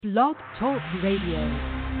Blog Talk Radio.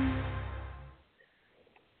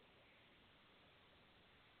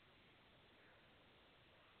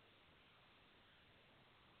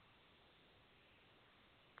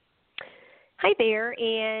 Hi there,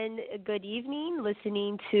 and good evening.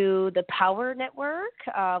 Listening to the Power Network,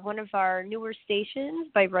 one of our newer stations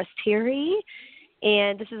by Russ Terry.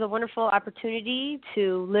 And this is a wonderful opportunity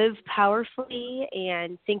to live powerfully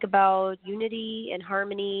and think about unity and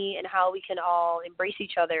harmony and how we can all embrace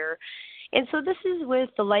each other. And so this is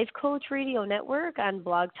with the Life Coach Radio Network on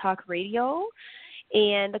Blog Talk Radio.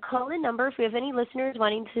 And the call-in number, if we have any listeners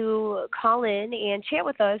wanting to call in and chat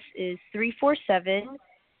with us, is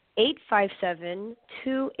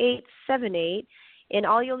 347-857-2878. And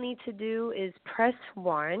all you'll need to do is press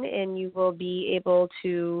 1, and you will be able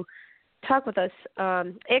to talk with us.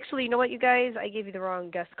 Actually, you know what, you guys? I gave you the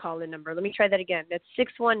wrong guest call-in number. Let me try that again. That's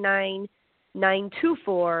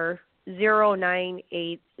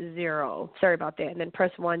 619-924-0980. Sorry about that. And then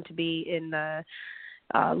press 1 to be in the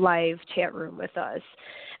live chat room with us.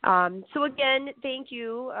 So again, thank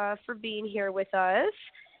you for being here with us.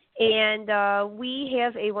 And we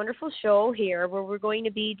have a wonderful show here where we're going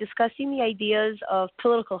to be discussing the ideas of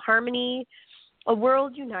political harmony, a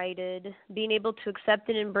world united, being able to accept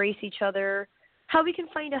and embrace each other, how we can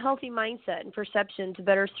find a healthy mindset and perception to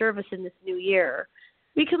better serve us in this new year.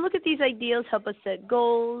 We can look at these ideals, help us set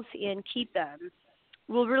goals, and keep them.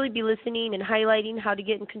 We'll really be listening and highlighting how to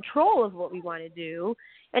get in control of what we want to do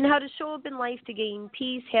and how to show up in life to gain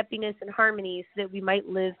peace, happiness, and harmony so that we might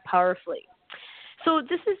live powerfully. So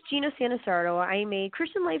this is Gina Sannasardo. I'm a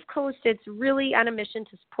Christian life coach that's really on a mission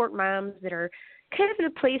to support moms that are kind of in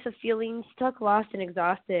a place of feeling stuck, lost, and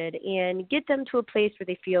exhausted, and get them to a place where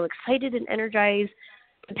they feel excited and energized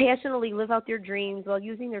to passionately live out their dreams while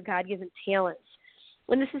using their God-given talents.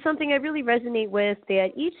 And this is something I really resonate with,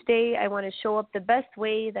 that each day I want to show up the best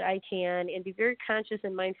way that I can and be very conscious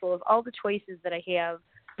and mindful of all the choices that I have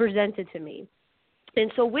presented to me. And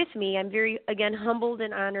so with me, I'm very, again, humbled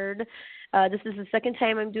and honored. This is the second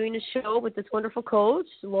time I'm doing a show with this wonderful coach,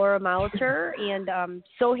 Laura Moliter, and I'm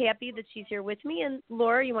so happy that she's here with me. And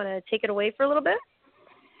Laura, you want to take it away for a little bit?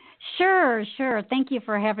 Sure. Thank you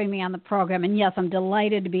for having me on the program. And yes, I'm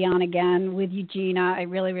delighted to be on again with you, Gina. I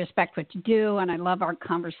really respect what you do, and I love our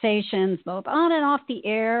conversations, both on and off the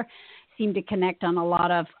air. Seem to connect on a lot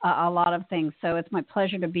of things. So it's my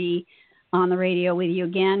pleasure to be on the radio with you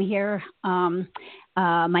again here.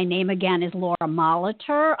 My name again is Laura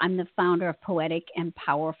Moliter. I'm the founder of Poetic and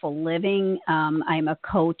Powerful Living. I'm a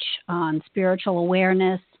coach on spiritual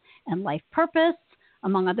awareness and life purpose,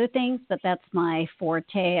 among other things, but that's my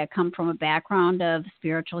forte. I come from a background of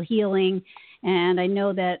spiritual healing, and I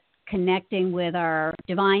know that connecting with our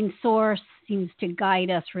divine source seems to guide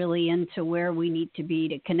us really into where we need to be,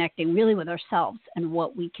 to connecting really with ourselves and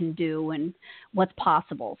what we can do and what's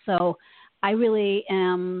possible. So I really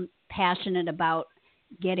am passionate about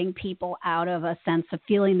getting people out of a sense of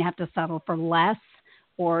feeling they have to settle for less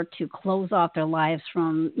or to close off their lives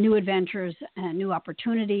from new adventures and new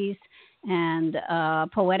opportunities. And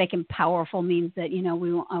poetic and powerful means that,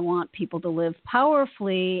 I want people to live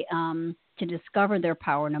powerfully, to discover their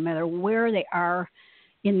power no matter where they are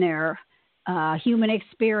in their human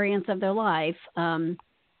experience of their life. And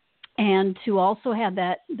to also have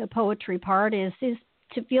that, the poetry part is to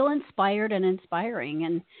feel inspired and inspiring,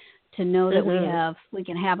 and to know that we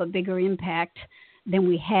can have a bigger impact than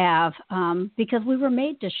we have, because we were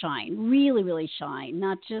made to shine, really, really shine,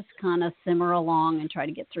 not just kind of simmer along and try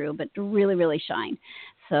to get through, but to really, really shine.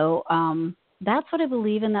 So that's what I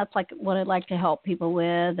believe in. That's like what I'd like to help people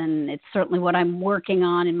with, and it's certainly what I'm working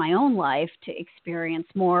on in my own life, to experience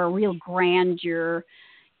more real grandeur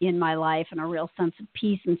in my life and a real sense of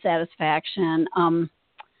peace and satisfaction,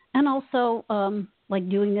 and also like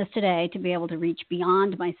doing this today, to be able to reach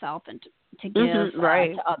beyond myself and to give to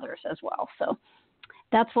others as well. So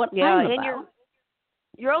that's what I'm about. And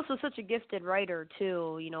you're also such a gifted writer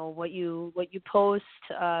too. What you post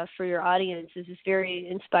for your audience is just very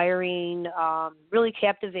inspiring, really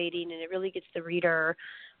captivating, and it really gets the reader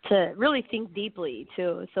to really think deeply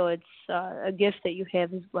too. So it's a gift that you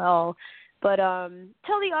have as well. But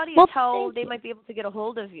tell the audience how they might be able to get a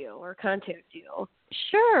hold of you or contact you.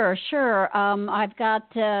 Sure. I've got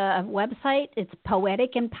a website. It's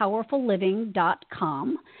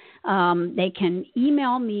poeticandpowerfulliving.com. They can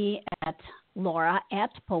email me at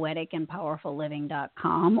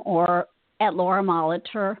laura@poeticandpowerfulliving.com or at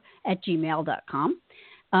lauramolitor@gmail.com.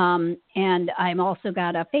 And I'm also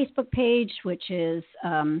got a Facebook page, which is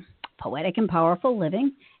Poetic and Powerful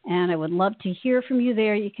Living. And I would love to hear from you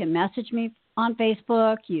there. You can message me on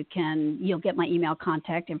Facebook. You'll get my email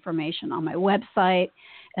contact information on my website.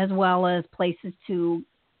 as well as places to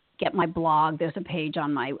get my blog. There's a page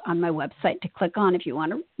on my website to click on if you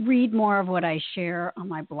want to read more of what I share on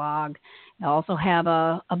my blog. I also have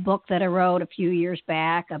a book that I wrote a few years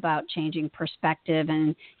back about changing perspective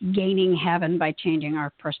and gaining heaven by changing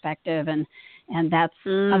our perspective, and that's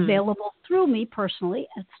available through me personally.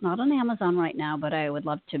 It's not on Amazon right now, but I would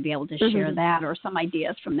love to be able to share that or some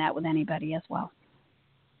ideas from that with anybody as well.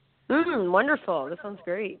 Wonderful. That sounds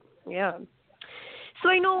great. Yeah. So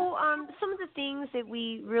I know some of the things that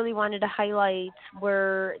we really wanted to highlight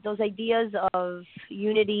were those ideas of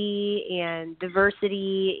unity and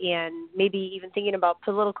diversity, and maybe even thinking about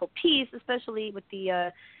political peace, especially with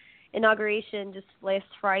the inauguration just last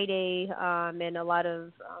Friday, and a lot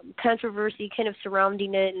of controversy kind of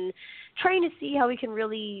surrounding it, and trying to see how we can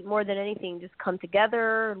really, more than anything, just come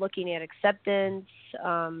together, looking at acceptance,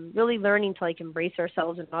 really learning to embrace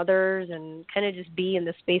ourselves and others, and kind of just be in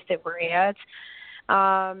the space that we're at.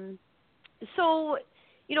 So,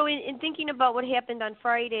 in thinking about what happened on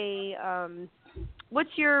Friday, what's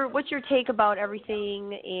your take about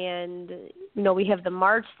everything? And, we have the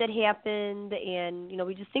march that happened, and,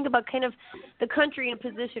 we just think about kind of the country in a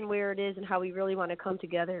position where it is and how we really want to come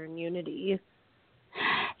together in unity.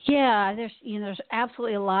 Yeah, there's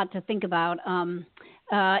absolutely a lot to think about. And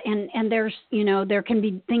there's, there can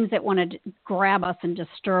be things that want to grab us and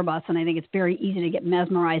disturb us. And I think it's very easy to get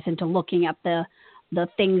mesmerized into looking at the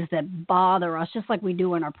things that bother us, just like we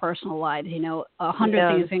do in our personal lives.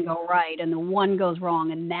 100 things can go right, and the one goes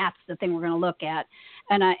wrong, and that's the thing we're going to look at.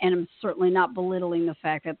 And I'm certainly not belittling the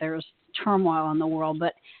fact that there's turmoil in the world,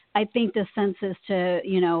 but I think the sense is to,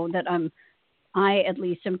 that I at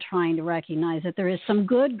least am trying to recognize that there is some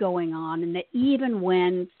good going on, and that even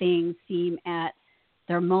when things seem at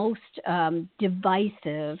their most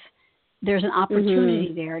divisive, there's an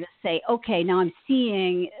opportunity there to say, okay, now I'm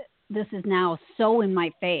seeing this is now so in my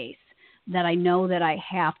face that I know that I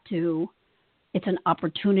have to, it's an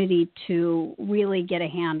opportunity to really get a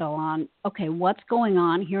handle on, okay, what's going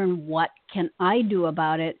on here and what can I do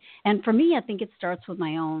about it? And for me, I think it starts with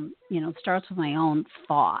my own,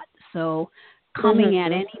 thought. So coming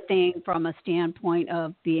at anything from a standpoint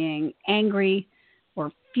of being angry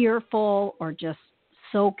or fearful or just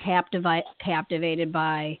so captivated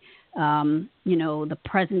by the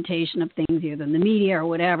presentation of things, either in the media or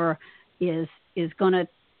whatever, is going to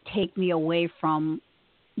take me away from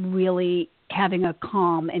really having a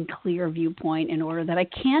calm and clear viewpoint in order that I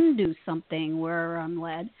can do something where I'm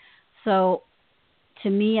led. So to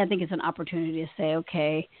me, I think it's an opportunity to say,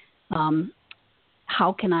 okay,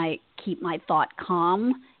 how can I keep my thought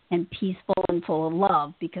calm and peaceful and full of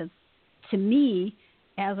love? Because to me,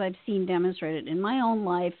 as I've seen demonstrated in my own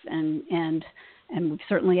life, and we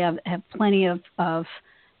certainly have plenty of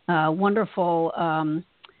wonderful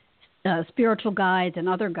spiritual guides and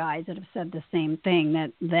other guides that have said the same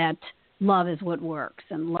thing, that love is what works,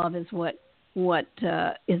 and love is what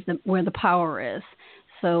is where the power is.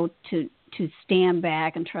 So to stand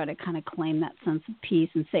back and try to kind of claim that sense of peace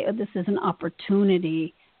and say, oh, this is an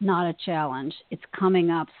opportunity, not a challenge. It's coming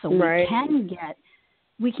up, so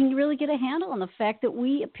we can really get a handle on the fact that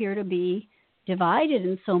we appear to be divided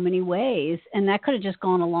in so many ways, and that could have just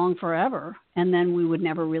gone along forever, and then we would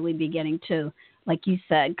never really be getting to, like you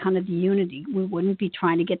said, kind of the unity. We wouldn't be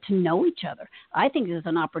trying to get to know each other. I think there's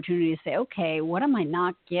an opportunity to say, okay, what am I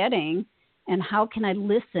not getting, and how can I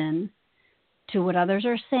listen to what others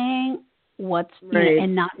are saying,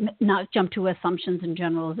 and not jump to assumptions and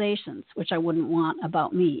generalizations, which I wouldn't want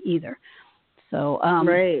about me either. So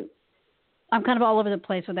I'm kind of all over the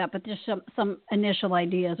place with that, but just some initial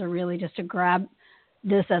ideas are really just to grab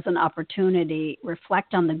this as an opportunity,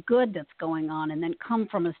 reflect on the good that's going on, and then come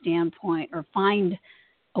from a standpoint or find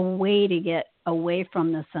a way to get away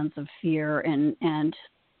from the sense of fear and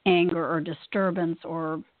anger or disturbance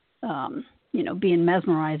or, being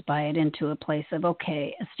mesmerized by it, into a place of,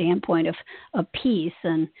 okay, a standpoint of peace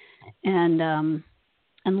and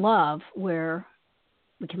love, where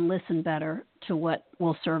we can listen better to what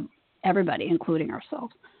will serve everybody, including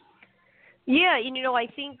ourselves. Yeah, I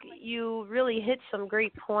think you really hit some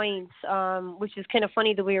great points, which is kind of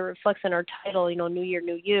funny the way it reflects on our title, New Year,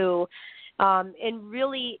 New You. And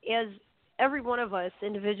really, as every one of us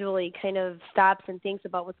individually kind of stops and thinks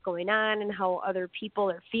about what's going on and how other people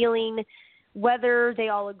are feeling, whether they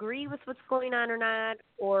all agree with what's going on or not,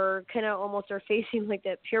 or kind of almost are facing like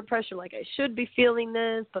that peer pressure, like I should be feeling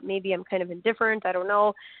this, but maybe I'm kind of indifferent, I don't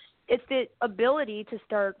know. It's the ability to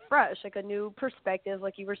start fresh, like a new perspective,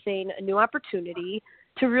 like you were saying, a new opportunity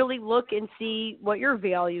to really look and see what your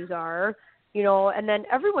values are, and then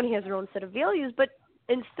everyone has their own set of values, but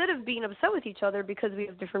instead of being upset with each other because we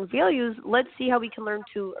have different values, let's see how we can learn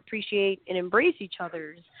to appreciate and embrace each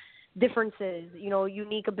other's differences,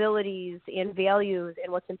 unique abilities and values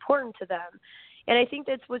and what's important to them. And I think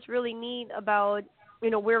that's what's really neat about,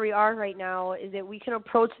 where we are right now is that we can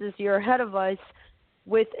approach this year ahead of us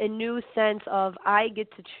with a new sense of I get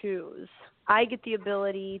to choose. I get the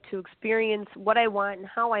ability to experience what I want and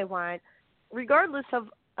how I want, regardless of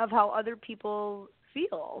how other people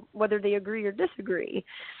feel, whether they agree or disagree.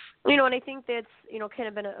 And I think that's, kind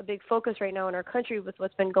of been a big focus right now in our country with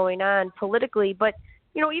what's been going on politically, but,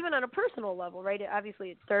 even on a personal level, right? Obviously,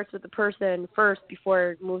 it starts with the person first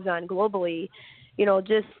before it moves on globally.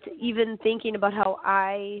 Just even thinking about how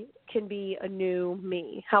I can be a new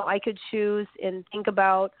me, how I could choose and think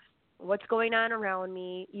about what's going on around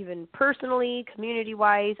me, even personally,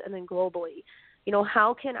 community-wise, and then globally.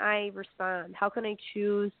 How can I respond? How can I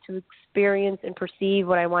choose to experience and perceive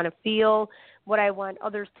what I want to feel, what I want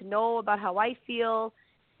others to know about how I feel?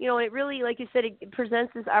 It really, like you said, it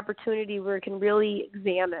presents this opportunity where it can really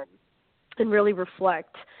examine and really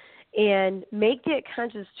reflect and make that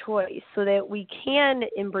conscious choice so that we can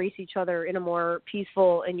embrace each other in a more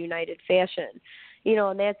peaceful and united fashion.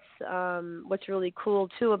 And that's what's really cool,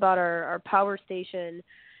 too, about our power station.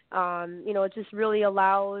 It just really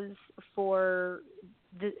allows for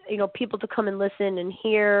people to come and listen and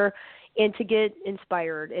hear and to get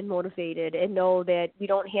inspired and motivated and know that we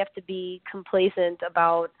don't have to be complacent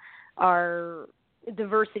about our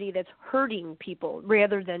diversity that's hurting people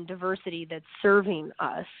rather than diversity that's serving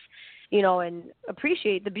us, and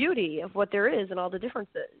appreciate the beauty of what there is and all the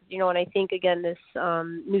differences, and I think, again, this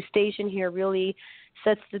new station here really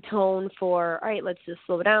sets the tone for, all right, let's just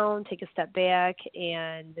slow down, take a step back,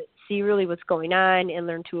 and see really what's going on and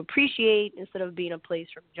learn to appreciate instead of being a place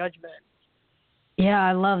from judgment. Yeah,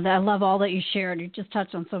 I love that. I love all that you shared. You just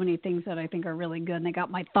touched on so many things that I think are really good, and they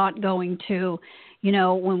got my thought going too.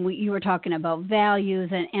 When you were talking about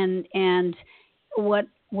values and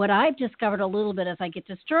what I've discovered a little bit as I get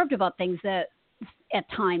disturbed about things that at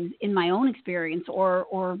times in my own experience or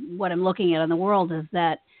what I'm looking at in the world is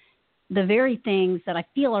that the very things that I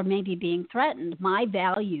feel are maybe being threatened, my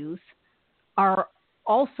values are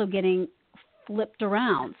also getting flipped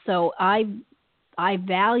around. So I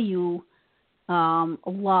value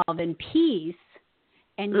love and peace,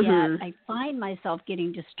 and yet I find myself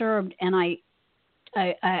getting disturbed, and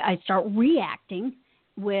I start reacting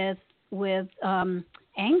with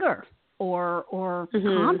anger or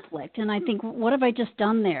conflict. And I think, what have I just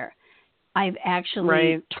done there? I've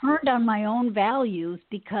actually turned on my own values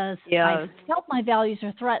because I felt my values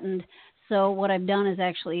are threatened. So what I've done is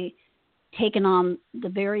actually taken on the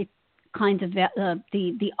very kinds of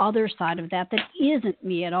the other side of that isn't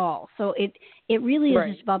me at all. So it really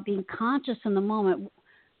is just about being conscious in the moment.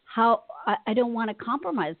 How I don't want to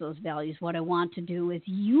compromise those values. What I want to do is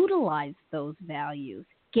utilize those values,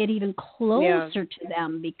 get even closer to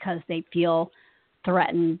them because they feel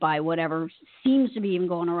threatened by whatever seems to be even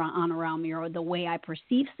going on around me, or the way I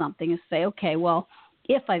perceive something, is say, okay, well,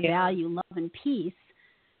 if I value love and peace,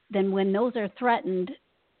 then when those are threatened,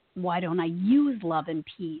 why don't I use love and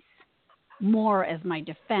peace more as my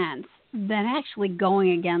defense than actually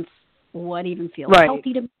going against what even feels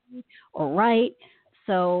healthy to me or right?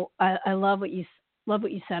 So I love what you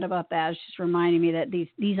said about that. It's just reminding me that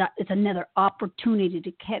these are, it's another opportunity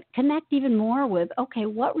to connect even more with, okay,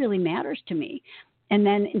 what really matters to me? And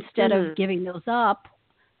then instead of giving those up,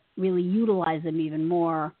 really utilize them even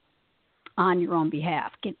more on your own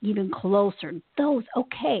behalf. Get even closer. Those,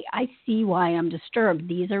 okay, I see why I'm disturbed.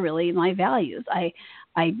 These are really my values.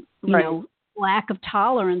 You know, lack of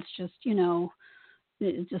tolerance just,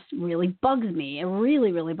 it just really bugs me. It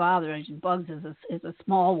really, really bothers me. Bugs is a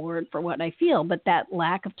small word for what I feel, but that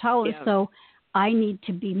lack of tolerance. Yeah. So I need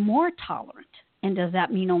to be more tolerant. And does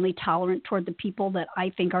that mean only tolerant toward the people that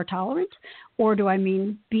I think are tolerant? Or do I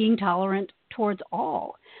mean being tolerant towards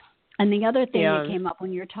all? And the other thing that came up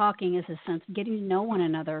when you're talking is a sense of getting to know one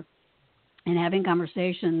another and having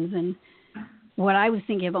conversations. And what I was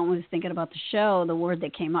thinking about when I was thinking about the show, the word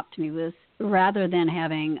that came up to me was, rather than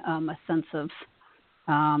having a sense of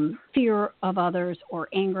fear of others or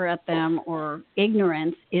anger at them or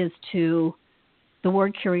ignorance, is to the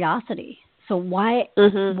word curiosity. So why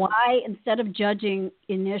instead of judging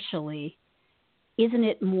initially, isn't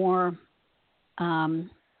it more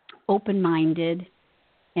open-minded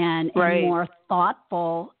and more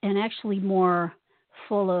thoughtful and actually more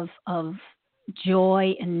full of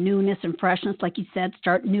joy and newness and freshness? Like you said,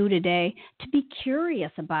 start new today, to be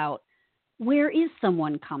curious about, where is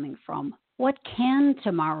someone coming from? What can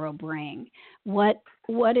tomorrow bring? What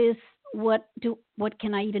is what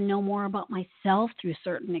can I even know more about myself through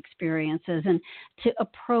certain experiences, and to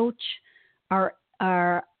approach our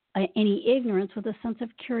any ignorance with a sense of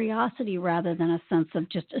curiosity rather than a sense of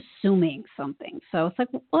just assuming something. So it's like,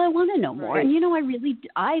 well, I want to know more. Right. And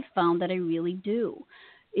I found that I really do,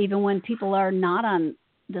 even when people are not on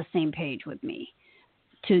the same page with me,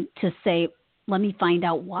 to say, let me find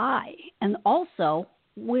out why, and also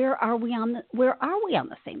where are we on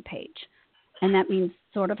the same page. And that means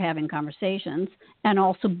sort of having conversations and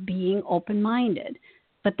also being open-minded.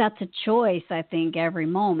 But that's a choice, I think, every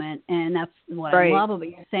moment. And that's what I love about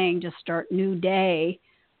you saying, just start new day.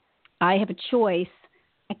 I have a choice.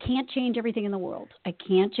 I can't change everything in the world. I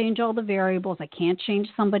can't change all the variables. I can't change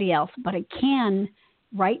somebody else. But I can,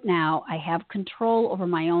 right now, I have control over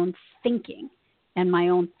my own thinking. And my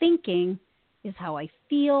own thinking is how I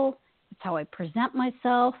feel. It's how I present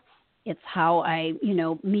myself. It's how I,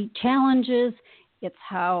 meet challenges. It's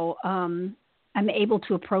how I'm able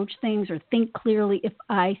to approach things or think clearly if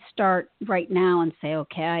I start right now and say,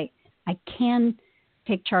 okay, I can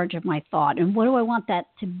take charge of my thought. And what do I want that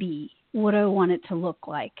to be? What do I want it to look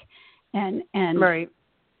like? And right.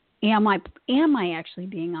 Am I actually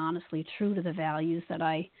being honestly true to the values that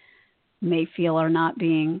I may feel are not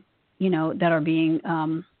being, that are being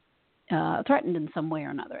threatened in some way or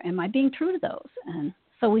another? Am I being true to those? And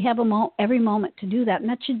so we have every moment to do that, and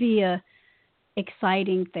that should be a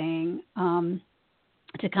exciting thing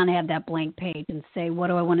to kind of have that blank page and say, what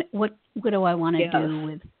do I want to do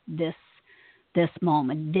with this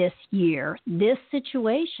moment, this year, this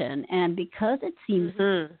situation? And because it seems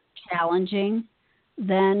challenging,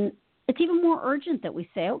 then it's even more urgent that we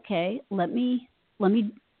say, okay, let me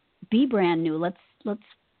be brand new.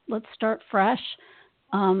 Let's start fresh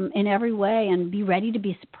in every way and be ready to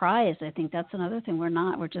be surprised. I think that's another thing.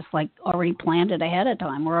 We're just like already planned it ahead of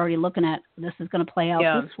time. We're already looking at this is going to play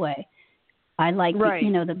out this way. I like,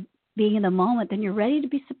 the being in the moment, then you're ready to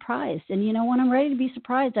be surprised. And, when I'm ready to be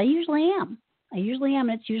surprised, I usually am. And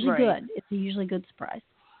it's usually good. It's a usually good surprise.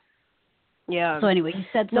 Yeah. So anyway, you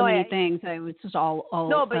said so many things. I was just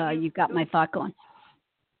you've got my thought going.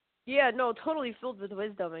 Yeah, no, totally filled with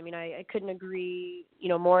wisdom. I mean, I couldn't agree,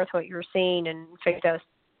 more with what you were saying. And in fact,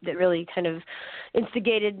 that really kind of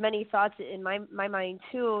instigated many thoughts in my mind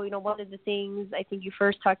too. One of the things I think you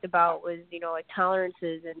first talked about was, like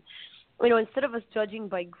tolerances, and instead of us judging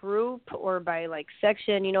by group or by like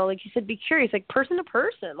section, like you said, be curious, like person to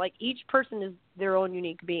person. Like each person is their own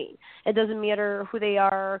unique being. It doesn't matter who they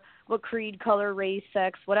are, what creed, color, race,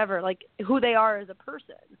 sex, whatever. Like who they are as a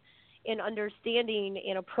person. And understanding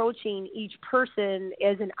and approaching each person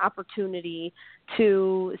as an opportunity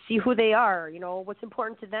to see who they are, what's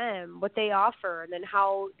important to them, what they offer, and then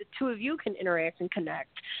how the two of you can interact and connect,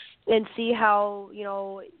 and see how,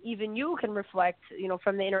 even you can reflect,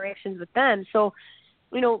 from the interactions with them. So,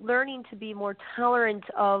 learning to be more tolerant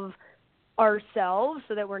of ourselves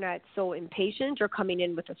so that we're not so impatient or coming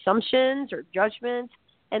in with assumptions or judgments,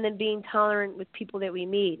 and then being tolerant with people that we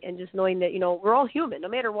meet, and just knowing that, we're all human. No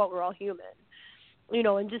matter what, we're all human.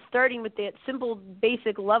 And just starting with that simple,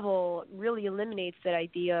 basic level really eliminates that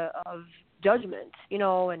idea of judgment,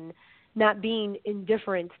 and not being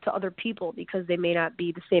indifferent to other people because they may not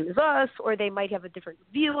be the same as us, or they might have a different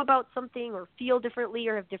view about something, or feel differently,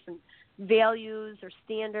 or have different values or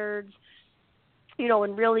standards,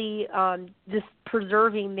 and really just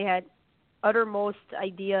preserving that uttermost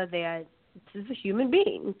idea that this is a human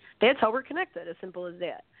being. That's how we're connected, as simple as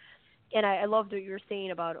that. And I loved what you were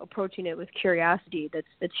saying about approaching it with curiosity.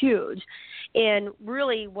 That's huge. And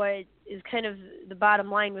really what is kind of the bottom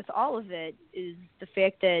line with all of it is the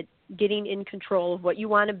fact that getting in control of what you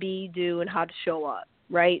want to be, do, and how to show up,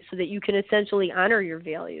 right? So that you can essentially honor your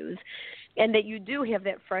values, and that you do have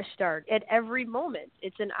that fresh start at every moment.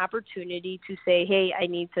 It's an opportunity to say, hey, I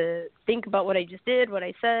need to think about what I just did, what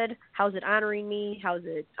I said, how's it honoring me, how's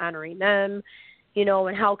it honoring them,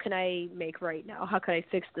 and how can I make right now? How can I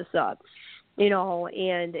fix this up?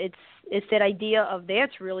 And it's that idea of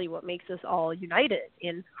that's really what makes us all united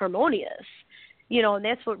and harmonious, and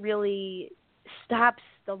that's what really stops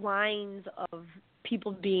the lines of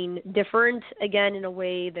people being different, again, in a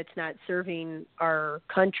way that's not serving our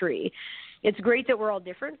country. It's great that we're all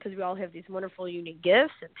different because we all have these wonderful, unique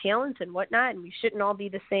gifts and talents and whatnot, and we shouldn't all be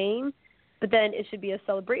the same. But then it should be a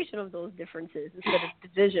celebration of those differences instead of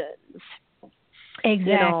divisions.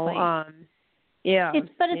 Exactly. It's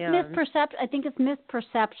misperception. I think it's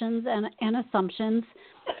misperceptions and assumptions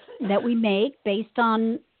that we make based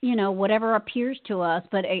on whatever appears to us.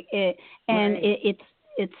 But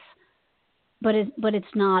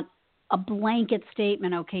it's not a blanket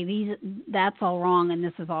statement. Okay, that's all wrong and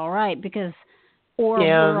this is all right, because or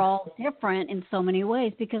Yeah. we're all different in so many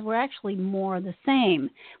ways because we're actually more the same.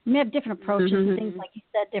 We may have different approaches to things, like you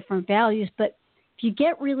said, different values, but if you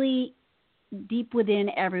get really deep within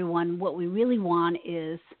everyone, what we really want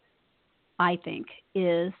is, I think,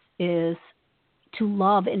 is to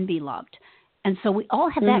love and be loved. And so we all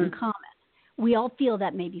have that in common. We all feel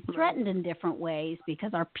that may be threatened in different ways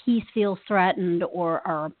because our peace feels threatened,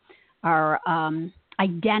 or our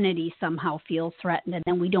identity somehow feels threatened, and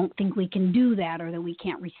then we don't think we can do that, or that we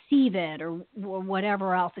can't receive it, or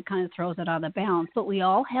whatever else. It kind of throws it out of the balance. But we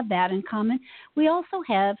all have that in common. We also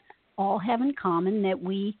all have in common that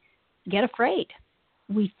we get afraid.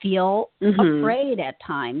 We feel afraid at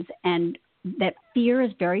times, and that fear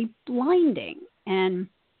is very blinding, and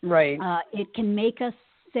it can make us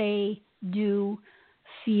say, do,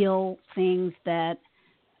 feel things that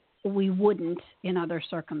we wouldn't in other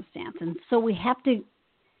circumstances. And so we have to,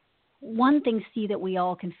 one thing, see that we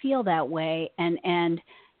all can feel that way, and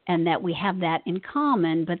that we have that in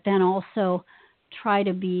common, but then also try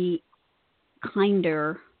to be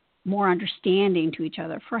kinder, more understanding to each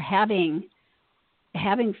other for having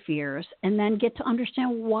fears, and then get to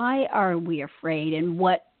understand, why are we afraid and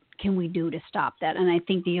what can we do to stop that? And I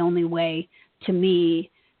think the only way, to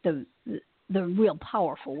me, the real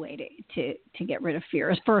powerful way to get rid of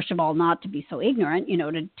fear is, first of all, not to be so ignorant,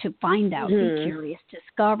 to find out, be curious,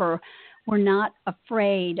 discover. We're not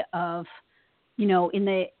afraid of, in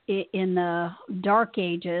the Dark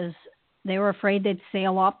Ages, they were afraid they'd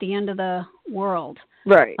sail off the end of the world.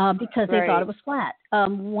 Because they thought it was flat.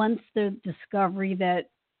 Once the discovery that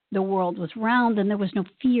the world was round, then there was no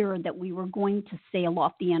fear that we were going to sail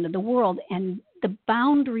off the end of the world. And the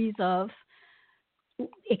boundaries of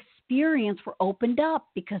experience were opened up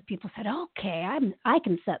because people said, okay, I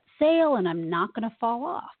can set sail and I'm not going to fall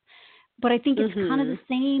off. But I think it's kind of the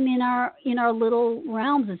same in our little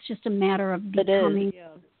realms. It's just a matter of becoming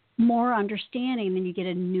more understanding. Then you get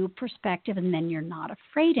a new perspective, and then you're not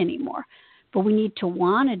afraid anymore. But we need to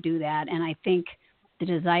want to do that. And I think the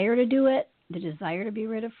desire to do it, the desire to be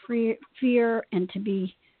rid of fear, and to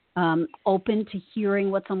be open to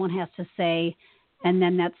hearing what someone has to say, and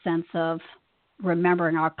then that sense of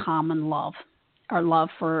remembering our common love, our love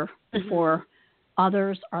for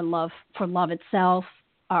others, our love for love itself,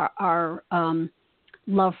 our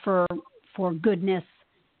love for goodness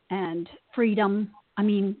and freedom. I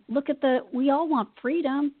mean, look at we all want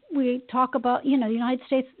freedom. We talk about, the United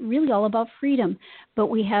States really all about freedom, but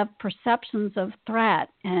we have perceptions of threat,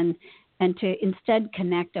 and to instead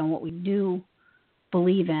connect on what we do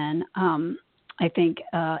believe in, I think,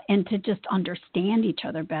 and to just understand each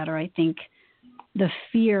other better. I think the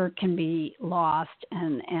fear can be lost,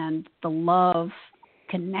 and the love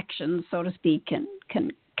connection, so to speak, can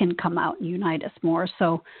come out and unite us more.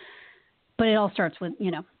 So, but it all starts with,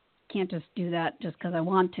 can't just do that just because I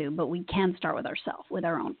want to, but we can start with ourselves, with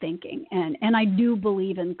our own thinking. And I do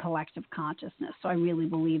believe in collective consciousness. So I really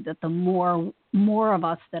believe that the more of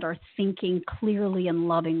us that are thinking clearly and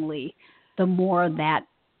lovingly, the more that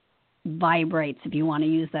vibrates, if you want to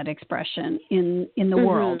use that expression, in the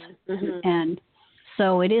world. And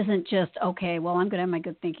so it isn't just, okay, well, I'm going to have my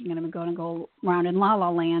good thinking and I'm going to go around in la la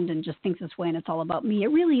land and just think this way and it's all about me. It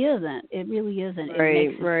really isn't. It really isn't. It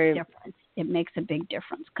makes a difference. It makes a big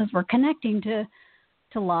difference because we're connecting to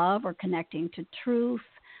love, or connecting to truth,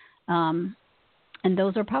 and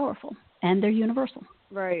those are powerful and they're universal.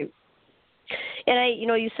 Right. And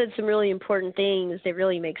you said some really important things that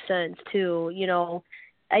really make sense too.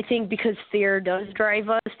 I think because fear does drive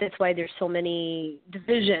us, that's why there's so many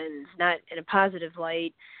divisions, not in a positive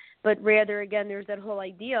light, but rather, again, there's that whole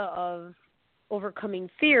idea of overcoming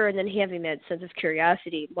fear and then having that sense of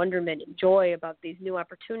curiosity, wonderment, and joy about these new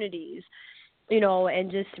opportunities, and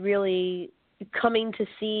just really coming to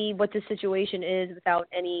see what the situation is without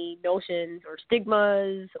any notions or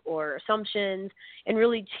stigmas or assumptions, and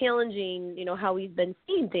really challenging, how we've been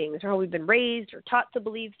seeing things, or how we've been raised or taught to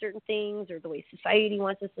believe certain things, or the way society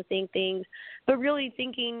wants us to think things, but really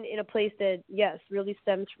thinking in a place that, yes, really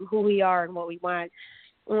stems from who we are and what we want.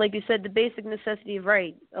 And like you said, the basic necessity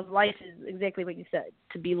of life is exactly what you said,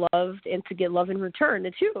 to be loved and to get love in return.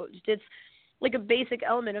 It's huge. It's like a basic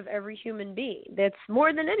element of every human being. That's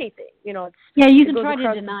more than anything. You can try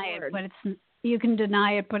to deny it, but you can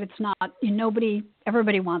deny it, but it's not.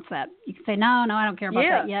 Everybody wants that. You can say, no, I don't care about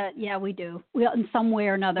that. Yeah, we do. We, in some way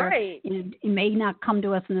or another. Right. It may not come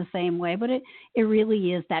to us in the same way, but it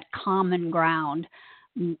really is that common ground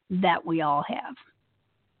that we all have.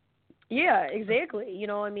 Yeah, exactly.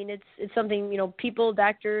 It's something, people,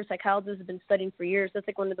 doctors, psychologists have been studying for years. That's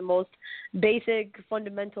like one of the most basic,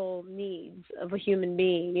 fundamental needs of a human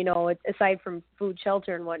being, aside from food,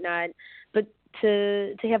 shelter, and whatnot. But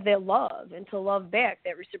to have that love and to love back,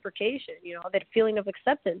 that reciprocation, that feeling of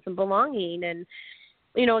acceptance and belonging, and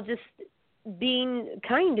just being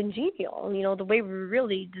kind and genial, the way we're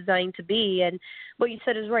really designed to be. And what you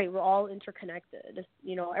said is right. We're all interconnected.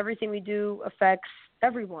 Everything we do affects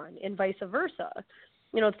everyone and vice versa.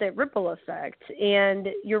 It's that ripple effect. And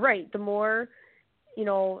you're right. The more,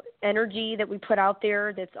 energy that we put out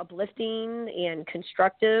there that's uplifting and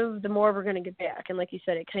constructive, the more we're going to get back. And like you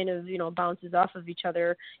said, it kind of, bounces off of each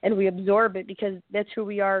other, and we absorb it because that's who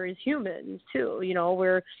we are as humans too.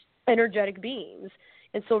 We're energetic beings.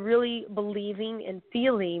 And so really believing and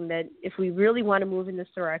feeling that if we really want to move in this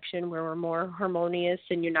direction where we're more harmonious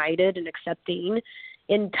and united and accepting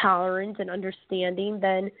and tolerant and understanding,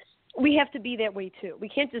 then we have to be that way too. We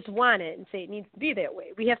can't just want it and say it needs to be that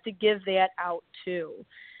way. We have to give that out too.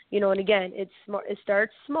 And again, it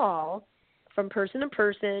starts small from person to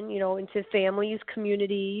person, into families,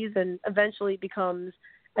 communities, and eventually it becomes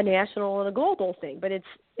a national and a global thing. But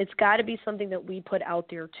it's got to be something that we put out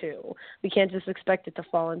there too. We can't just expect it to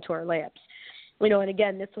fall into our laps. And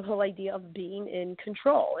again, that's the whole idea of being in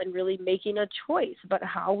control and really making a choice about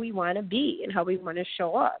how we want to be and how we want to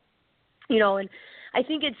show up. And I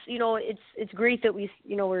think it's great that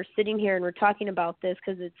we're sitting here and we're talking about this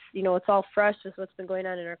because it's all fresh with what's been going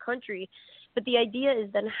on in our country. But the idea is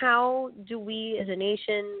then how do we as a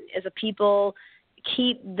nation, as a people,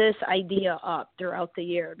 keep this idea up throughout the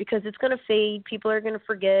year, because it's going to fade. People are going to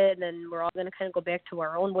forget, and then we're all going to kind of go back to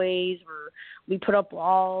our own ways where we put up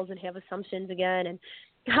walls and have assumptions again. And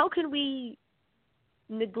how can we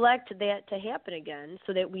neglect that to happen again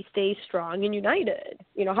so that we stay strong and united?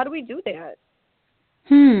 How do we do that?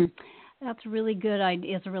 That's a really good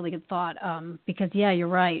idea. It's a really good thought, because you're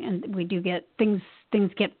right, and we do get things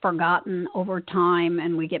get forgotten over time,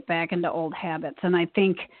 and we get back into old habits. And I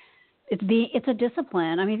think it's a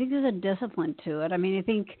discipline. I think there's a discipline to it. I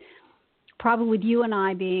think probably with you and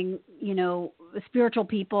I being, spiritual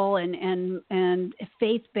people and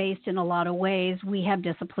faith-based in a lot of ways, we have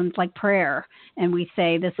disciplines like prayer, and we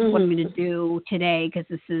say, this is what I'm going to do today because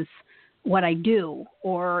this is what I do.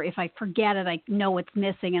 Or if I forget it, I know it's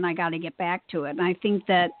missing and I got to get back to it. And I think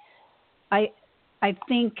that I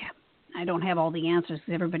think I don't have all the answers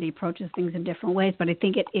because everybody approaches things in different ways, but I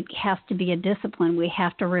think it has to be a discipline. We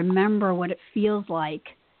have to remember what it feels like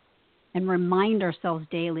and remind ourselves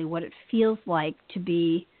daily what it feels like to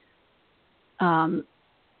be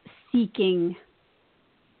seeking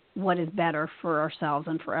what is better for ourselves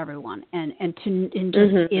and for everyone. And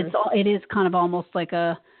it is kind of almost like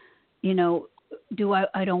a, the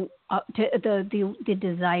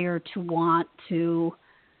desire to want to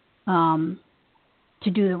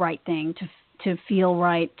do the right thing, to feel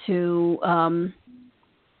right, to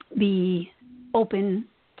be open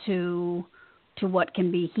to what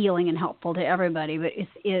can be healing and helpful to everybody. But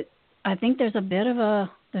I think there's a bit of a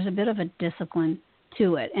discipline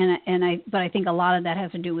to it, but I think a lot of that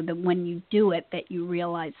has to do with when you do it, that you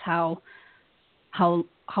realize how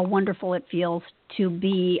wonderful it feels to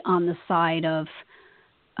be on the side of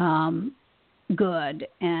good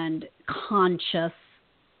and conscientious,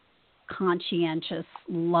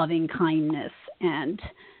 loving kindness and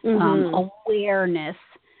awareness.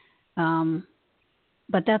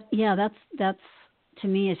 But that's to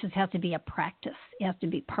me, it just has to be a practice. It has to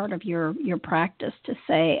be part of your practice to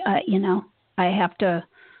say, I have to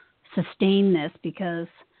sustain this because,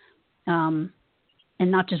 and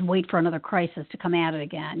not just wait for another crisis to come at it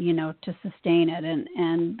again, to sustain it.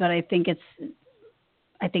 But I think it's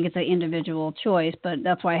an individual choice, but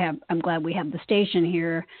that's why I'm glad we have the station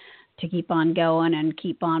here to keep on going and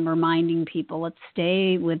keep on reminding people, let's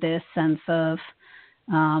stay with this sense of,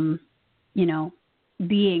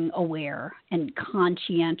 being aware and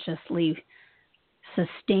conscientiously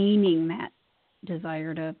sustaining that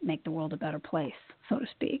desire to make the world a better place, so to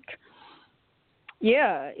speak.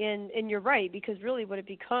 Yeah, and you're right, because really what it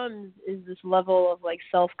becomes is this level of like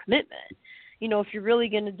self-commitment. If you're really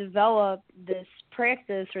going to develop this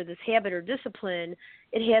practice or this habit or discipline,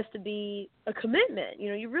 it has to be a commitment.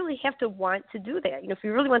 You really have to want to do that. If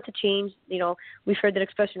you really want to change, we've heard that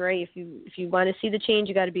expression, right? If you want to see the change,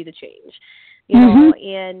 you got to be the change.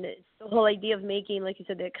 And it's the whole idea of making, like you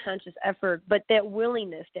said, that conscious effort, but that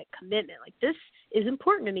willingness, that commitment, like this is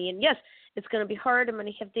important to me. And yes, it's going to be hard. I'm going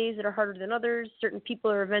to have days that are harder than others. Certain people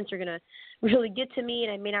or events are going to really get to me,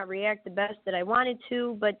 and I may not react the best that I wanted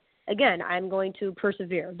to, but again, I'm going to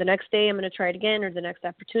persevere. The next day I'm going to try it again, or the next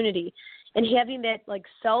opportunity. And having that like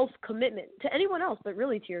self-commitment to anyone else, but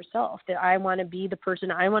really to yourself, that I want to be the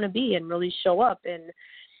person I want to be and really show up and,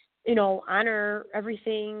 honor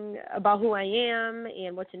everything about who I am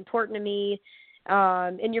and what's important to me.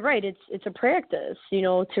 And you're right, it's a practice,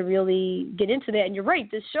 to really get into that. And you're right,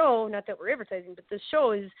 this show, not that we're advertising, but this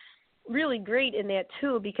show is really great in that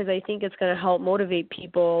too, because I think it's going to help motivate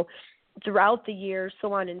people throughout the year,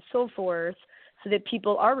 so on and so forth, so that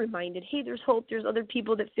people are reminded, hey, there's hope, there's other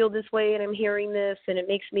people that feel this way, and I'm hearing this, and it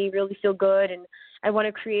makes me really feel good, and I want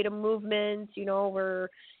to create a movement, where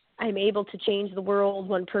I'm able to change the world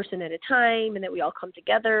one person at a time, and that we all come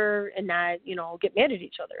together and not, get mad at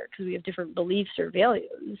each other because we have different beliefs or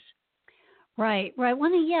values. Right.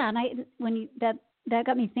 That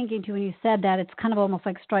got me thinking too when you said that. It's kind of almost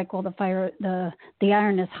like strike while the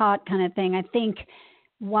iron is hot kind of thing. I think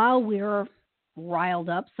while we're riled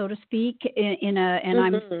up, so to speak,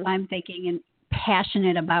 I'm thinking and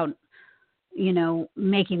passionate about,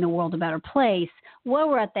 making the world a better place. While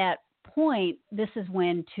we're at that point, this is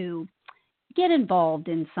when to get involved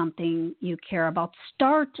in something you care about,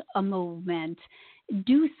 start a movement,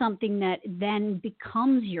 do something that then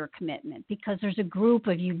becomes your commitment, because there's a group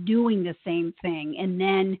of you doing the same thing, and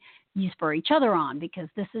then you spur each other on because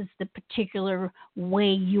this is the particular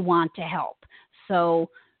way you want to help. So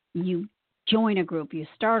you join a group, you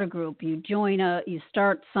start a group, you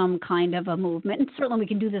start some kind of a movement. And certainly we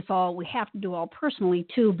can do this all, we have to do all personally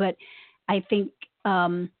too, but I think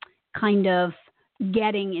kind of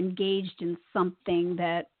getting engaged in something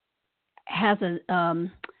that has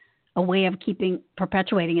a way of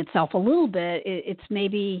perpetuating itself a little bit. It's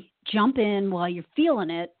maybe jump in while you're feeling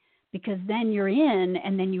it, because then you're in,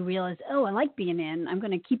 and then you realize, oh, I like being in. I'm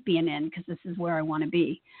going to keep being in because this is where I want to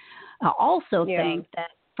be. I also think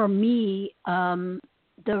that for me,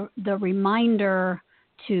 the reminder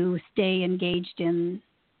to stay engaged in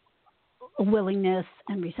willingness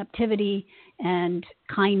and receptivity and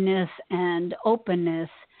kindness and openness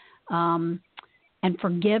and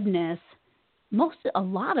forgiveness, a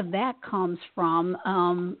lot of that comes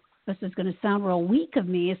from, this is going to sound real weak of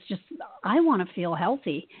me, it's just I want to feel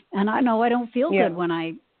healthy. And I know I don't feel good when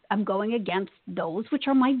I'm going against those, which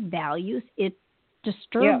are my values. It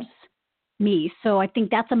disturbs me. So I think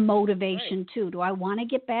that's a motivation too. Do I want to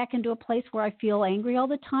get back into a place where I feel angry all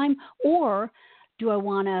the time? Or do I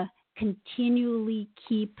want to continually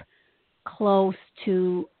keep close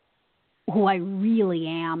to who I really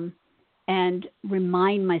am and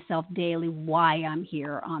remind myself daily why I'm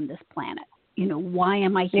here on this planet? Why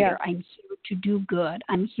am I here? I'm here to do good.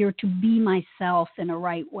 I'm here to be myself in a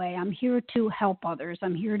right way. I'm here to help others.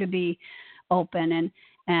 I'm here to be open.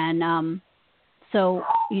 So,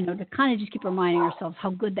 to kind of just keep reminding ourselves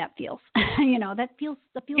how good that feels. That feels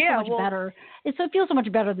so much better. It feels so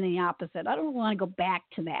much better than the opposite. I don't want to go back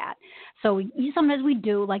to that. So sometimes we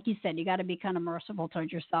do, like you said, you got to be kind of merciful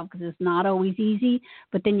towards yourself because it's not always easy.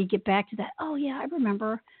 But then you get back to that, oh, yeah, I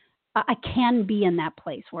remember I can be in that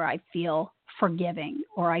place where I feel forgiving,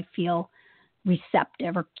 or I feel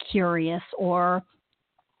receptive or curious or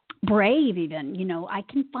brave even. I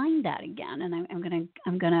can find that again. And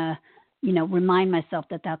I'm gonna remind myself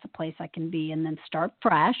that that's a place I can be, and then start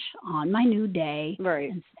fresh on my new day,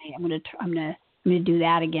 and say I'm gonna do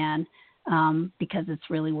that again, because it's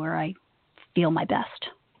really where I feel my best.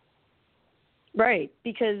 Right,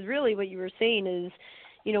 because really what you were saying is,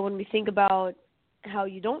 when we think about how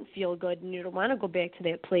you don't feel good and you don't want to go back to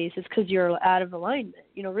that place, it's because you're out of alignment.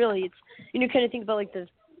 Really, it's kind of think about like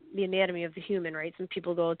the anatomy of the human, right? Some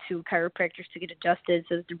people go to chiropractors to get adjusted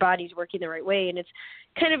so that their body's working the right way, and it's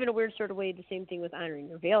kind of in a weird sort of way the same thing with honoring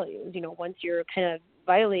your values. Once you're kind of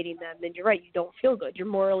violating them, then you're right, you don't feel good. You're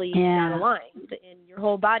morally not aligned, and your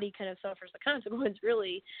whole body kind of suffers the consequence,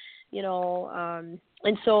 really.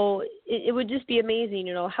 And so it would just be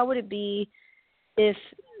amazing. How would it be if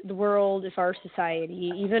the world, if our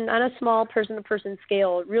society, even on a small person-to-person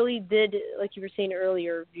scale, really did, like you were saying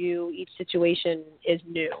earlier, view each situation as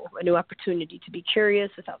a new opportunity to be curious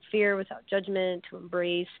without fear, without judgment, to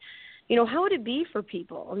embrace. How would it be for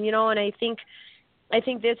people? And I think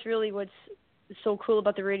that's really what's so cool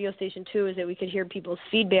about the radio station too, is that we could hear people's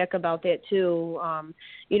feedback about that too.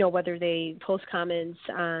 Whether they post comments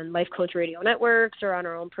on Life Coach Radio networks or on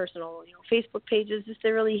our own personal, Facebook pages, just to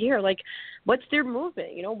really hear like, what's their movement?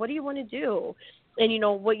 What do you want to do? And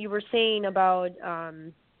what you were saying about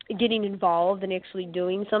getting involved and actually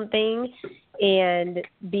doing something and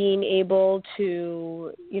being able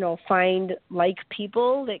to, find like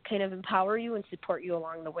people that kind of empower you and support you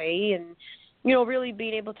along the way, and really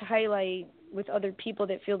being able to highlight with other people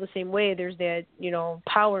that feel the same way, there's that,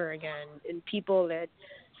 power again in people that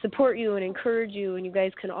support you and encourage you, and you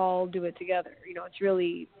guys can all do it together. It's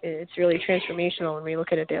really transformational when we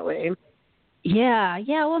look at it that way. Yeah.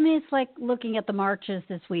 Well, it's like looking at the marches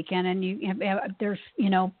this weekend, and there's,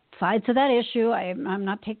 sides to that issue. I'm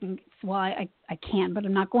not taking, well, I can't, but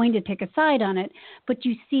I'm not going to take a side on it. But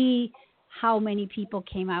you see how many people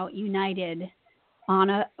came out united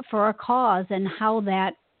for a cause, and how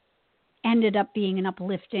that ended up being an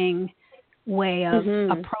uplifting way of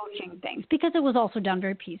approaching things, because it was also done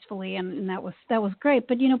very peacefully, and that was great.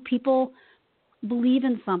 But people believe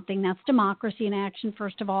in something. That's democracy in action,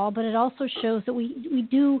 first of all, but it also shows that we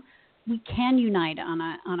can unite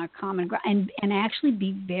on a common ground and actually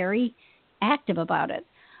be very active about it,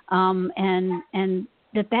 and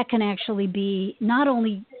that can actually be not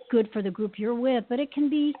only good for the group you're with, but it can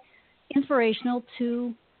be inspirational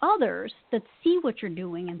to others that see what you're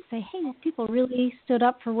doing and say, hey, well, people really stood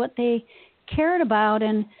up for what they cared about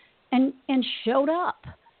and showed up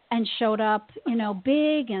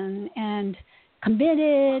big and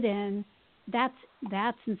committed, and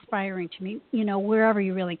that's inspiring to me, wherever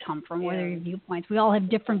you really come from, whether your viewpoints. We all have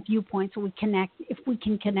different viewpoints, so if we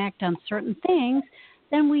can connect on certain things,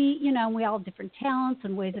 then we all have different talents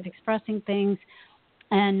and ways of expressing things,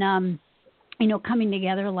 and coming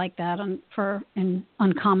together like that on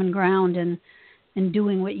common ground and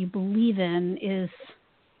doing what you believe in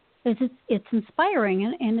it's inspiring,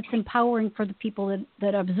 and it's empowering for the people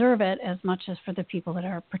that observe it as much as for the people that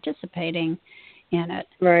are participating in it.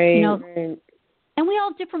 Right. Right. And we all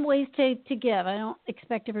have different ways to give. I don't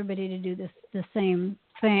expect everybody to do the same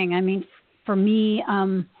thing. I mean, for me,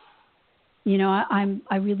 I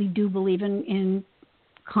really do believe in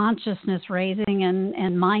consciousness raising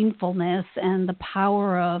and mindfulness and the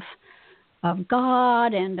power of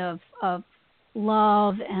God and of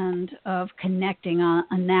love and of connecting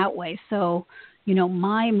on that way. So,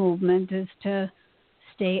 my movement is to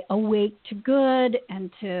stay awake to good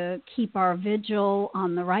and to keep our vigil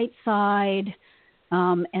on the right side,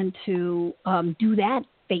 and to do that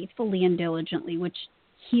faithfully and diligently, which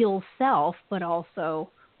heals self, but also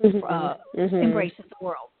embraces the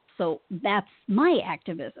world. So that's my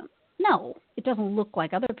activism. No, it doesn't look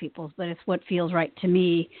like other people's, but it's what feels right to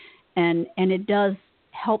me, and it does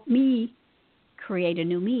help me create a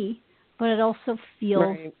new me, but it also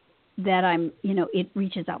feels that I'm, it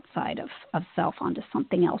reaches outside of self onto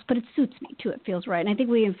something else, but it suits me too. It feels right. And I think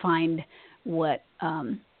we can find what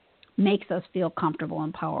makes us feel comfortable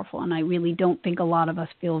and powerful. And I really don't think a lot of us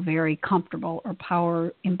feel very comfortable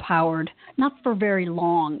or empowered, not for very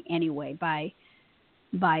long anyway, by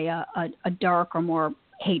a dark or more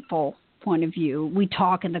hateful point of view. We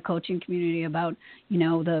talk in the coaching community about,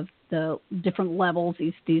 the different levels,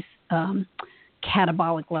 these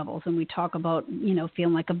catabolic levels, and we talk about,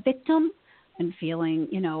 feeling like a victim and feeling,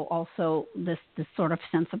 also this sort of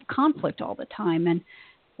sense of conflict all the time. And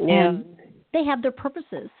they have their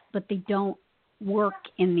purposes, but they don't work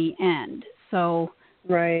in the end. So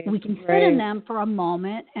we can sit in them for a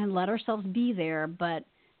moment and let ourselves be there, but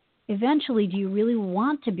eventually, do you really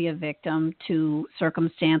want to be a victim to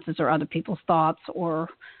circumstances or other people's thoughts or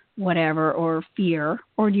whatever, or fear,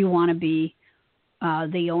 or do you want to be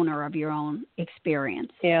the owner of your own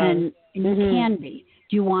experience? And you can be.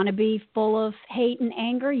 Do you want to be full of hate and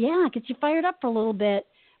anger? Yeah, it gets you fired up for a little bit,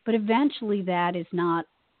 but eventually that is not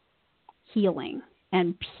healing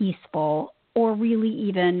and peaceful, or really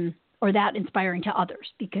even, or that inspiring to others,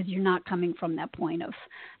 because you're not coming from that point of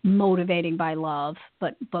motivating by love,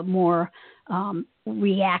 but more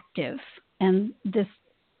reactive. And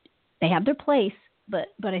they have their place, but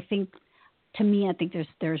I think, to me, I think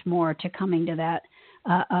there's more to coming to that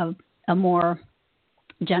a more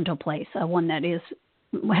gentle place, one that is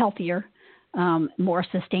healthier, more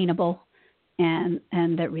sustainable, and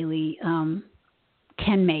that really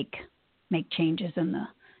can make changes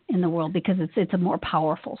in the world, because it's a more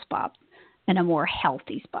powerful spot and a more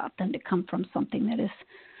healthy spot than to come from something that is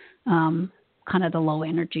kind of the low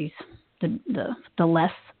energies, the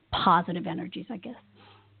less positive energies, I guess.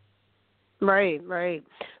 Right.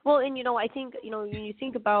 Well, and I think when you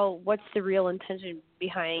think about what's the real intention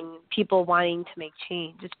behind people wanting to make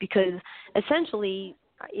change, it's because essentially,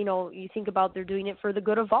 you think about they're doing it for the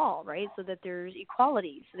good of all, right? So that there's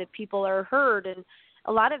equality, so that people are heard, and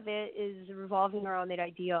a lot of it is revolving around that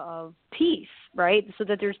idea of peace, right? So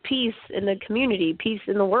that there's peace in the community, peace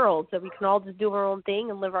in the world, so we can all just do our own thing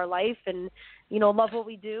and live our life and, love what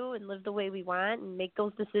we do and live the way we want and make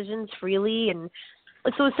those decisions freely. And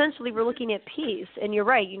so essentially we're looking at peace. And you're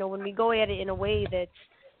right, when we go at it in a way that's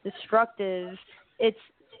destructive,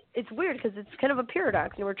 it's weird, because it's kind of a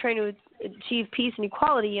paradox. We're trying to achieve peace and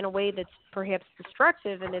equality in a way that's perhaps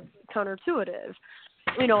destructive, and it's counterintuitive,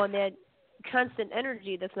 and that constant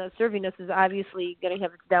energy that's not serving us is obviously going to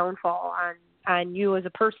have its downfall on you as a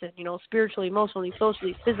person, spiritually, emotionally,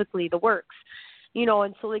 socially, physically, the works.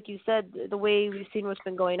 And so like you said, the way we've seen what's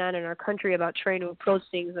been going on in our country about trying to approach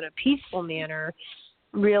things in a peaceful manner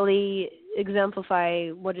really exemplify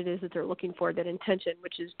what it is that they're looking for, that intention,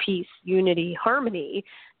 which is peace, unity, harmony.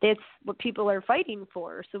 That's what people are fighting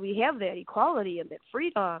for. So we have that equality and that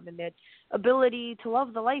freedom and that ability to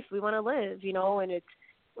love the life we want to live, and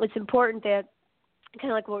it's important that,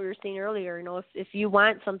 kind of like what we were saying earlier, if you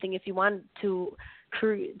want something, if you want to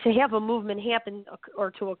have a movement happen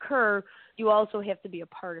or to occur, you also have to be a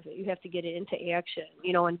part of it. You have to get it into action,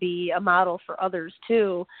 and be a model for others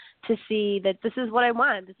too, to see that this is what I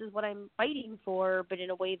want, this is what I'm fighting for, but in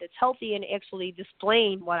a way that's healthy and actually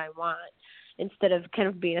displaying what I want instead of kind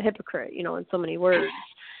of being a hypocrite, in so many words.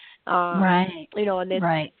 Right. And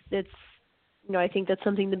right. it's I think that's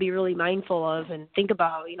something to be really mindful of and think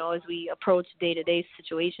about, as we approach day-to-day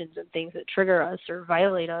situations and things that trigger us or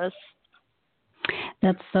violate us.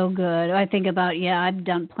 That's so good. I think about, I've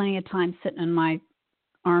done plenty of time sitting in my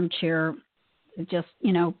armchair, just,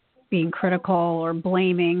 being critical or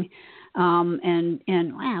blaming, and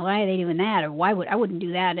wow, why are they doing that? Or I wouldn't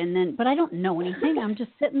do that. But I don't know anything. I'm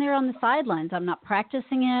just sitting there on the sidelines. I'm not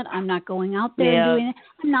practicing it. I'm not going out there and doing it.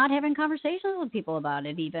 I'm not having conversations with people about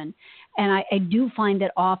it even. And I do find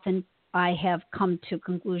that often I have come to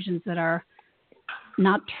conclusions that are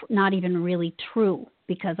not even really true,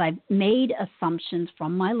 because I've made assumptions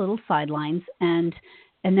from my little sidelines and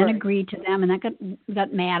then agreed to them, and I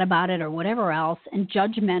got mad about it or whatever else, and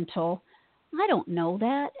judgmental. I don't know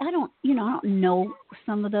that. I don't know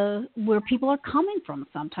some of where people are coming from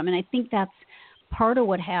sometimes, and I think that's part of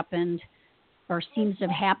what happened or seems to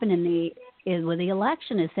have happened with the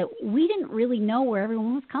election, is that we didn't really know where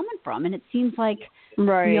everyone was coming from, and it seems like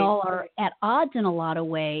we all are at odds in a lot of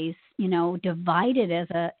ways, divided as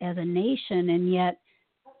a nation, and yet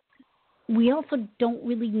we also don't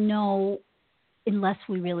really know, unless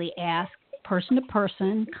we really ask person to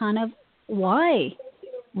person, kind of why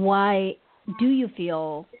do you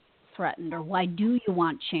feel threatened, or why do you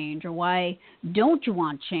want change, or why don't you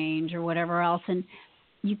want change, or whatever else. And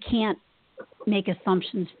you can't make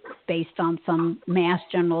assumptions based on some mass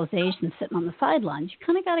generalization sitting on the sidelines. You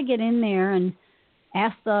kind of got to get in there and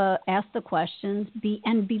ask the questions, be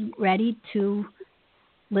ready to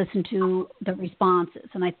listen to the responses.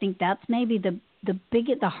 And I think that's maybe the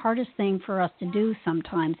hardest thing for us to do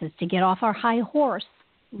sometimes, is to get off our high horse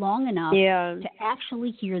long enough to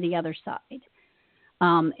actually hear the other side,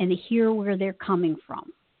 and to hear where they're coming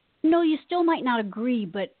from. No, you still might not agree,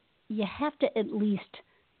 but you have to at least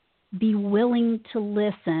be willing to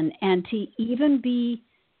listen, and to even be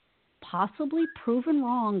possibly proven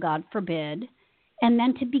wrong, God forbid, and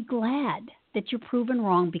then to be glad that you're proven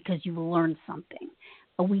wrong because you've learned something.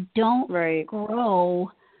 We don't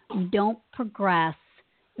grow, we don't progress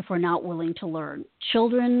if we're not willing to learn.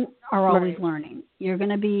 Children are always learning. You're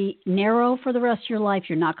going to be narrow for the rest of your life.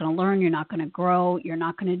 You're not going to learn. You're not going to grow. You're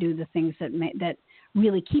not going to do the things that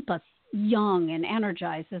really keep us young and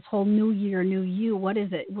energized. This whole new year, new you. What is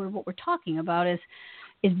it? What we're talking about is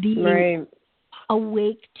being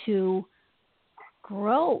awake to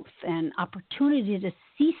growth and opportunity to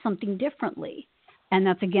see something differently. And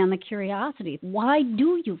that's, again, the curiosity. Why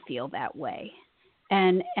do you feel that way?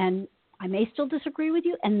 And I may still disagree with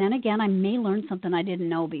you, and then again, I may learn something I didn't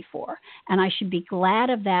know before. And I should be glad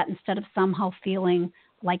of that, instead of somehow feeling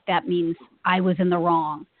like that means I was in the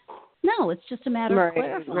wrong. No, it's just a matter of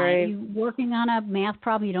clarifying. You working on a math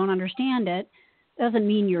problem, you don't understand it, doesn't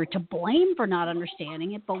mean you're to blame for not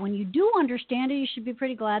understanding it. But when you do understand it, you should be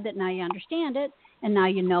pretty glad that now you understand it, and now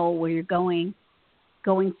you know where you're going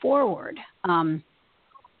forward.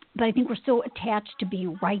 But I think we're so attached to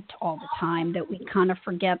being right all the time that we kind of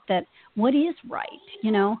forget that what is right.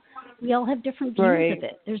 We all have different views of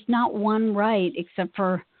it. There's not one right, except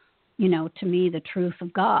for, to me, the truth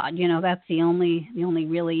of God. That's the only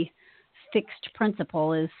really fixed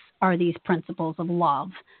principle are these principles of love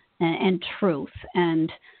and truth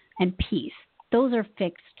and peace. Those are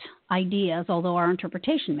fixed ideas, although our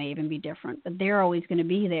interpretation may even be different, but they're always going to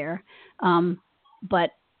be there. But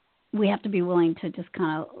we have to be willing to just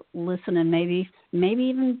kind of listen, and maybe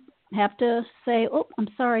even have to say, "Oh, I'm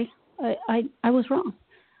sorry, I was wrong,"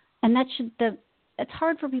 and it's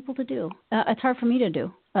hard for people to do. It's hard for me to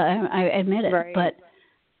do. I admit it, but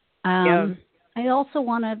I also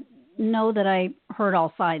want to know that I heard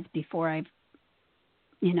all sides before I've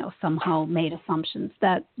somehow made assumptions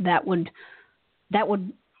that would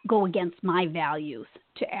go against my values,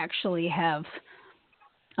 to actually have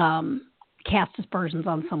cast aspersions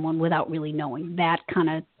on someone without really knowing. That kind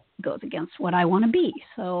of goes against what I want to be.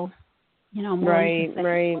 So, I'm willing to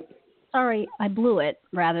say, sorry, I blew it,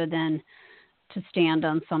 rather than to stand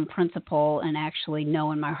on some principle and actually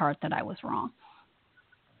know in my heart that I was wrong.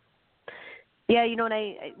 Yeah, and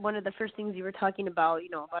I one of the first things you were talking about,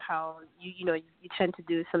 about how you tend to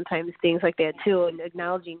do sometimes things like that too, and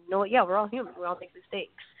acknowledging, yeah, we're all human, we all make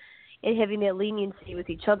mistakes, and having that leniency with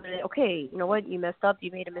each other. That, okay, you know what, you messed up,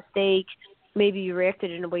 you made a mistake, maybe you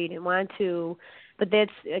reacted in a way you didn't want to, but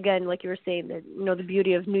that's again, like you were saying, that the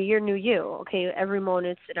beauty of New Year, New You. Okay, every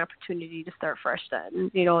moment it's an opportunity to start fresh, then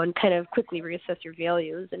and kind of quickly reassess your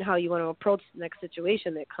values and how you want to approach the next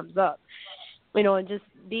situation that comes up. And just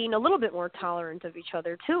being a little bit more tolerant of each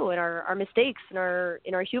other too, and our mistakes and our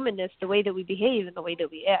humanness, the way that we behave and the way that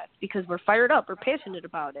we act, because we're fired up, we're passionate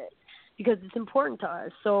about it, because it's important to us.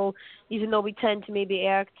 So even though we tend to maybe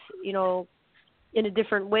act, in a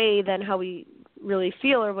different way than how we really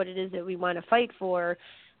feel or what it is that we want to fight for,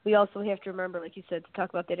 we also have to remember, like you said, to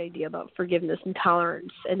talk about that idea about forgiveness and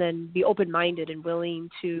tolerance, and then be open-minded and willing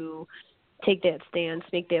to take that stance,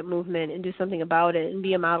 make that movement, and do something about it, and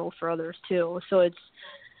be a model for others too. So it's,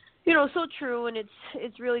 so true, and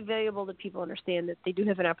it's really valuable that people understand that they do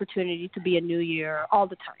have an opportunity to be a new year all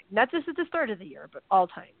the time, not just at the start of the year, but all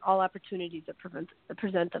time, all opportunities that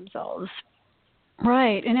present themselves.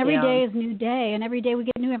 Right, and every day is a new day, and every day we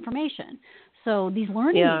get new information. So these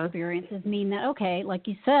learning experiences mean that, okay, like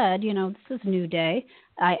you said, this is a new day.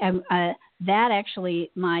 That actually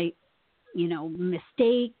my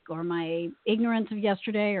mistake or my ignorance of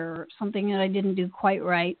yesterday or something that I didn't do quite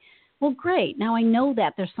right. Well, great. Now I know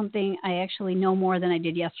that there's something I actually know more than I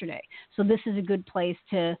did yesterday. So this is a good place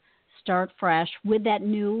to start fresh with that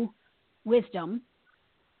new wisdom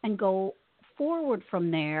and go forward from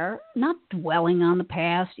there, not dwelling on the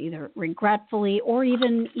past, either regretfully or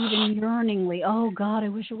even yearningly. Oh God, I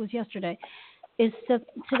wish it was yesterday. Is that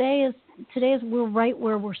today is we're right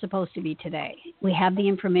where we're supposed to be today. We have the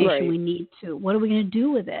information we need to. What are we going to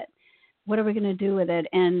do with it? What are we going to do with it?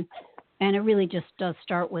 And it really just does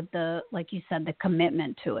start with like you said, the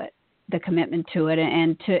commitment to it,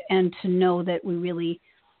 and to know that we really,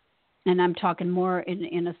 and I'm talking more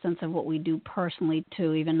in a sense of what we do personally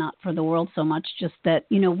too, even not for the world so much, just that,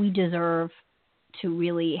 we deserve to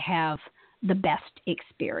really have the best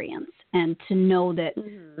experience, and to know that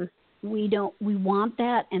we want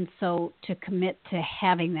that. And so to commit to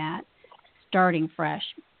having that, starting fresh,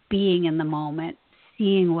 being in the moment,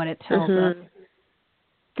 seeing what it tells us,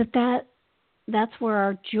 that's where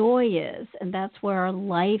our joy is, and that's where our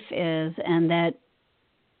life is, and that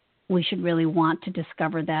we should really want to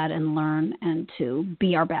discover that and learn and to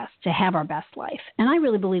be our best, to have our best life. And I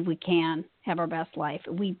really believe we can have our best life.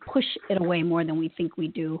 We push it away more than we think we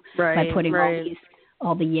do by putting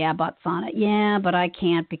all the yeah buts on it. Yeah, but I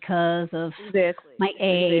can't because of my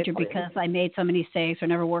age or because I made so many mistakes or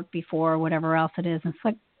never worked before or whatever else it is. And it's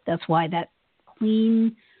like, that's why that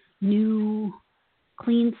clean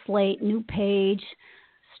slate, new page,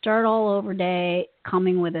 start all over day,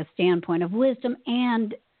 coming with a standpoint of wisdom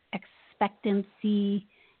and expectancy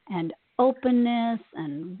and openness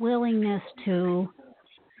and willingness to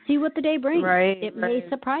see what the day brings. It may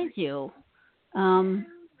surprise you.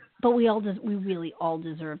 But we really all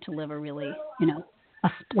deserve to live a really, a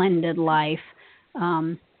splendid life,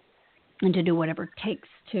 and to do whatever it takes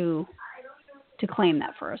to claim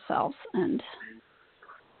that for ourselves, and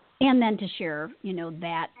then to share,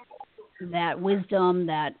 that wisdom,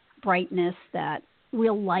 that brightness, that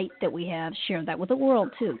real light that we have, share that with the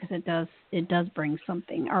world too, because it does bring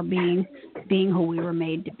something, our being who we were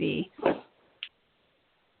made to be.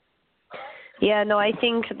 Yeah, no, I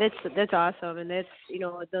think that's awesome, and that's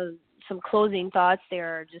some closing thoughts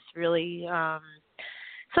there are just really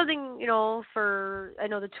something for, I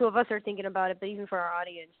know the two of us are thinking about it, but even for our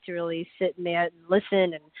audience to really sit in that and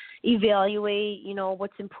listen and evaluate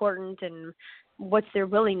what's important and what's their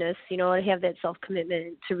willingness to have that self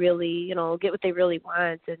commitment to really get what they really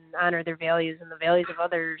want and honor their values and the values of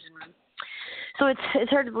others. And so it's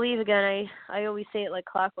hard to believe. Again, I always say it like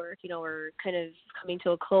clockwork. We're kind of coming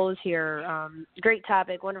to a close here. Great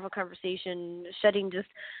topic, wonderful conversation, shedding just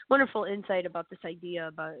wonderful insight about this idea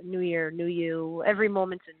about New Year, New You. Every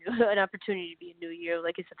moment's an opportunity to be a new year,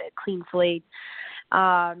 like I said, that clean slate.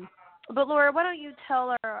 But Laura, why don't you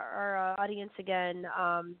tell our audience again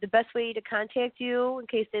the best way to contact you in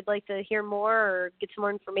case they'd like to hear more or get some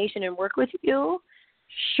more information and work with you?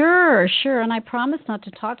 Sure. And I promise not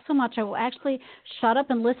to talk so much. I will actually shut up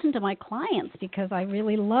and listen to my clients because I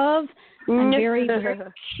really I'm very, very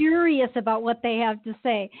curious about what they have to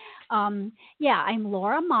say. I'm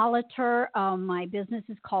Laura Moliter. My business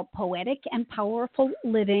is called Poetic and Powerful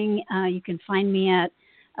Living. You can find me at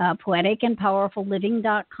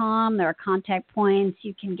poeticandpowerfulliving.com. There are contact points.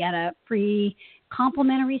 You can get a free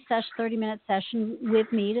complimentary 30-minute session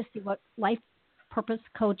with me to see what life purpose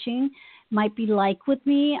coaching might be like with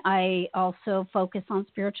me. I also focus on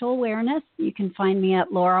spiritual awareness. You can find me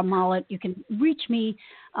at Laura Moliter. You can reach me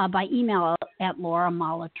by email at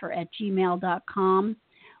lauramoliter@gmail.com,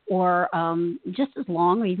 or just as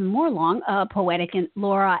long or even more long,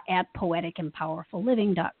 Laura at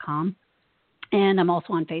poeticandpowerfulliving.com. And I'm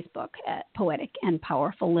also on Facebook at Poetic and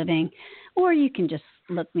Powerful Living, or you can just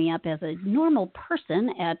look me up as a normal person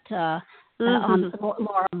at on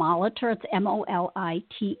Laura Moliter. It's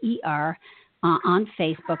Moliter on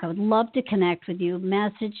Facebook. I would love to connect with you.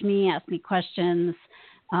 Message me, ask me questions.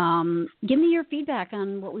 Give me your feedback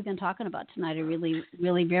on what we've been talking about tonight. I really,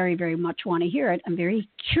 really very, very much want to hear it. I'm very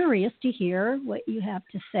curious to hear what you have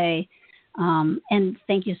to say. And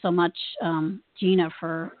thank you so much, Gina,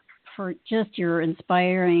 for just your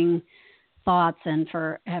inspiring thoughts and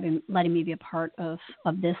for letting me be a part of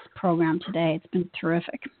this program today. It's been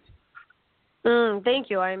terrific. Thank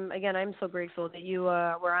you. I'm so grateful that you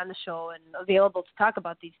were on the show and available to talk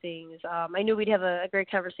about these things. I knew we'd have a great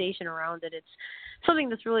conversation around it. It's something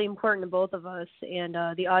that's really important to both of us, and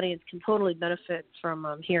the audience can totally benefit from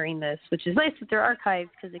hearing this, which is nice that they're archived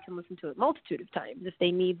because they can listen to it a multitude of times if they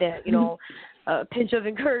need that, pinch of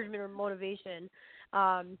encouragement or motivation.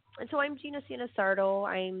 And so I'm Gina Sannasardo.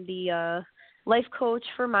 I'm the life coach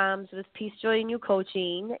for moms with Peace, Joy, and You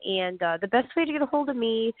Coaching. And the best way to get a hold of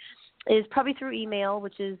me is probably through email,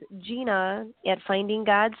 which is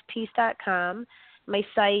gina@findinggodspeace.com. My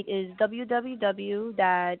site is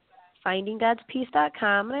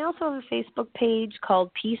www.findinggodspeace.com. And I also have a Facebook page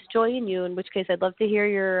called Peace, Joy, and You, in which case I'd love to hear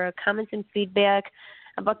your comments and feedback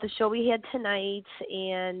about the show we had tonight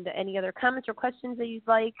and any other comments or questions that you'd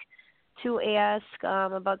like to ask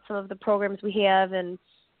about some of the programs we have. And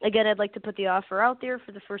again, I'd like to put the offer out there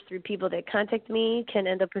for the first 3 people that contact me can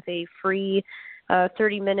end up with a free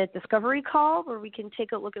 30-minute discovery call where we can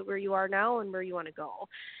take a look at where you are now and where you want to go.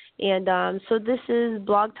 And so this is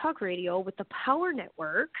Blog Talk Radio with the Power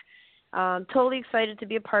Network. Totally excited to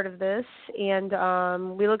be a part of this, and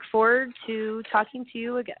we look forward to talking to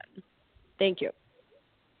you again. Thank you.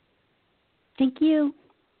 Thank you.